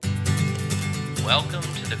Welcome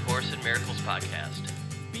to the Course in Miracles podcast.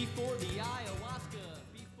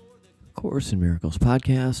 Course in Miracles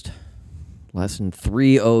podcast, lesson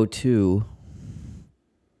 302.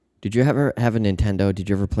 Did you ever have a Nintendo? Did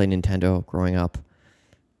you ever play Nintendo growing up?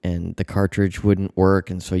 And the cartridge wouldn't work,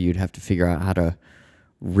 and so you'd have to figure out how to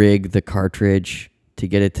rig the cartridge to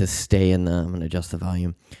get it to stay in the, I'm going to adjust the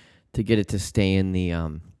volume, to get it to stay in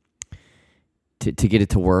the, to get it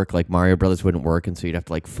to work. Like Mario Brothers wouldn't work, and so you'd have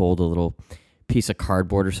to like fold a little piece of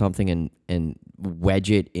cardboard or something and wedge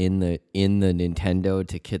it in the Nintendo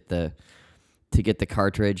to get the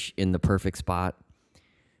cartridge in the perfect spot,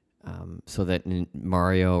 so that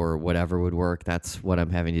Mario or whatever would work. That's what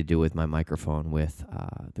I'm having to do with my microphone with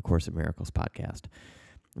the Course in Miracles podcast.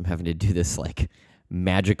 I'm having to do this like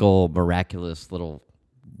magical, miraculous little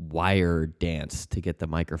wire dance to get the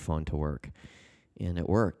microphone to work, and it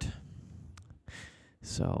worked.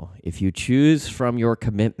 So if you choose from your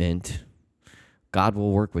commitment, God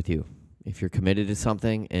will work with you. If you're committed to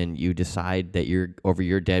something and you decide that you're over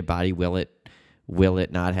your dead body, will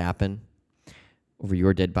it not happen? Over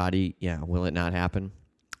your dead body, will it not happen?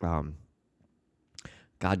 God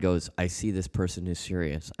goes, I see this person is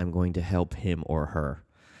serious. I'm going to help him or her.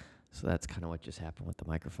 So that's kind of what just happened with the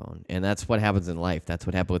microphone. And that's what happens in life. That's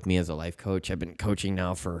what happened with me as a life coach. I've been coaching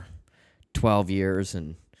now for 12 years,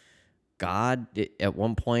 and God,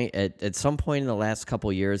 at some point in the last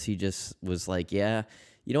couple years, he just was like, yeah,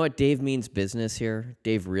 you know what? Dave means business here.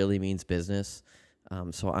 Dave really means business.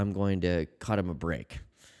 So I'm going to cut him a break.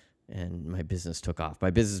 And my business took off.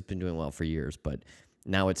 My business has been doing well for years, but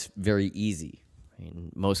now it's very easy. I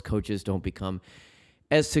mean, most coaches don't become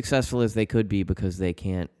as successful as they could be because they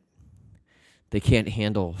can't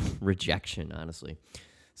handle rejection, honestly.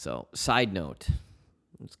 So, side note,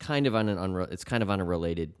 it's kind of on a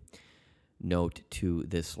related note to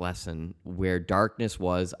this lesson. Where darkness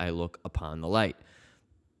was, I look upon the light.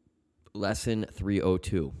 Lesson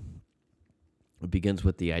 302. It begins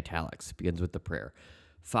with the italics. It begins with the prayer.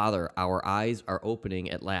 Father, our eyes are opening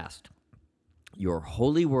at last. Your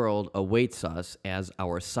holy world awaits us as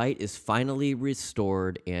our sight is finally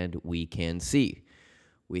restored and we can see.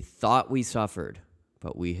 We thought we suffered,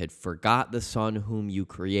 but we had forgot the Son whom you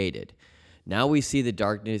created. Now we see the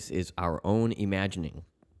darkness is our own imagining,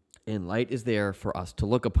 and light is there for us to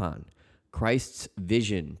look upon. Christ's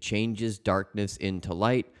vision changes darkness into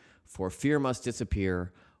light, for fear must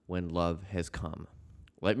disappear when love has come.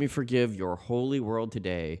 Let me forgive your holy world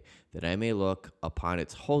today, that I may look upon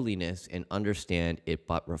its holiness and understand it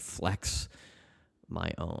but reflects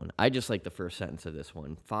my own. I just like the first sentence of this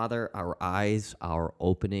one. Father, our eyes are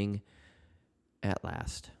opening at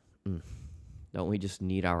last. Don't we just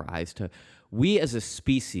need our eyes to... We as a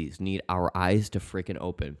species need our eyes to freaking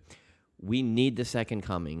open. We need the second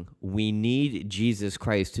coming. We need Jesus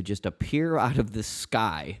Christ to just appear out of the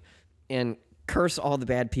sky and curse all the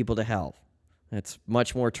bad people to hell. That's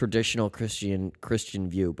much more traditional Christian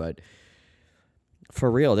view, but for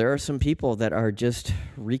real, there are some people that are just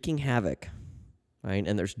wreaking havoc, right?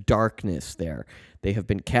 And there's darkness there. They have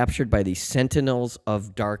been captured by these sentinels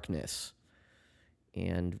of darkness.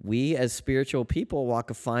 And we as spiritual people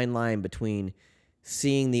walk a fine line between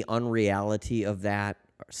seeing the unreality of that,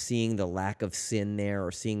 or seeing the lack of sin there,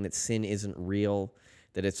 or seeing that sin isn't real,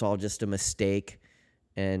 that it's all just a mistake,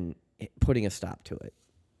 and putting a stop to it.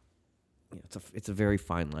 It's a very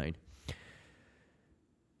fine line.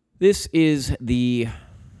 This is the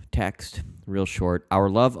text, real short. Our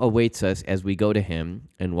love awaits us as we go to him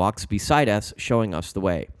and walks beside us, showing us the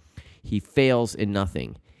way. He fails in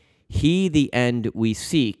nothing. He the end we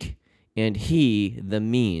seek, and he the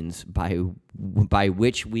means by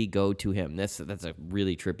which we go to him. That's a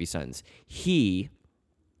really trippy sentence. He,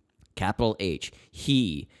 capital H,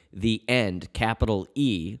 he, the end, capital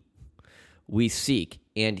E, we seek,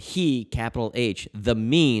 and he, capital H, the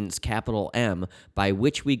means, capital M, by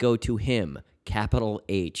which we go to him, capital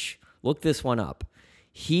H. Look this one up.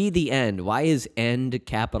 He, the end. Why is end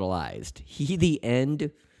capitalized? He, the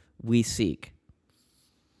end we seek,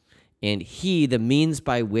 and he, the means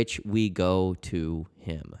by which we go to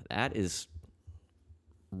him. That is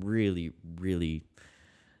really, really...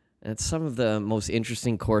 That's some of the most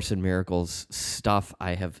interesting Course in Miracles stuff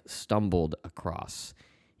I have stumbled across.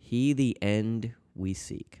 He, the end we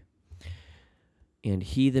seek, and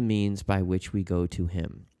he, the means by which we go to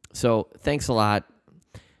him. So thanks a lot.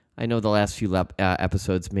 I know the last few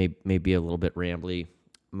episodes may be a little bit rambly.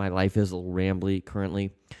 My life is a little rambly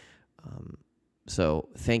currently. So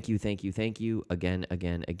thank you again.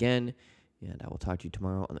 And I will talk to you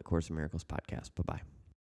tomorrow on the Course in Miracles podcast. Bye-bye.